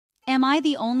Am I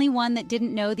the only one that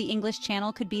didn't know the English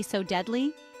Channel could be so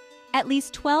deadly? At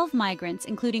least 12 migrants,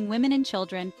 including women and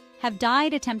children, have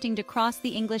died attempting to cross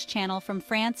the English Channel from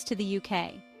France to the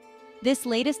UK. This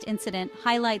latest incident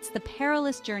highlights the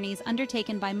perilous journeys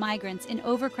undertaken by migrants in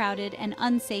overcrowded and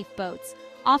unsafe boats,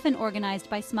 often organized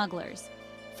by smugglers.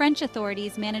 French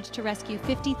authorities managed to rescue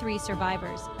 53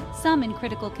 survivors, some in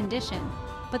critical condition,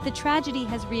 but the tragedy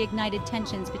has reignited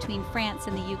tensions between France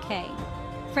and the UK.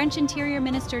 French Interior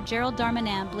Minister Gerald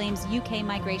Darmanin blames UK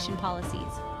migration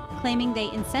policies, claiming they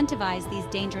incentivize these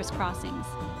dangerous crossings.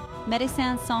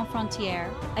 Médecins Sans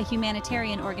Frontières, a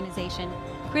humanitarian organization,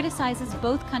 criticizes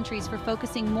both countries for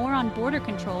focusing more on border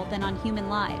control than on human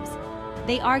lives.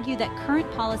 They argue that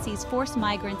current policies force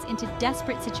migrants into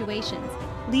desperate situations,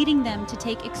 leading them to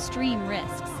take extreme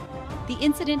risks. The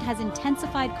incident has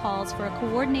intensified calls for a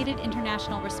coordinated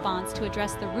international response to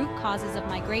address the root causes of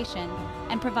migration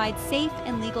and provide safe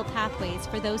and legal pathways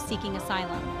for those seeking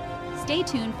asylum. Stay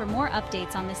tuned for more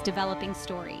updates on this developing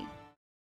story.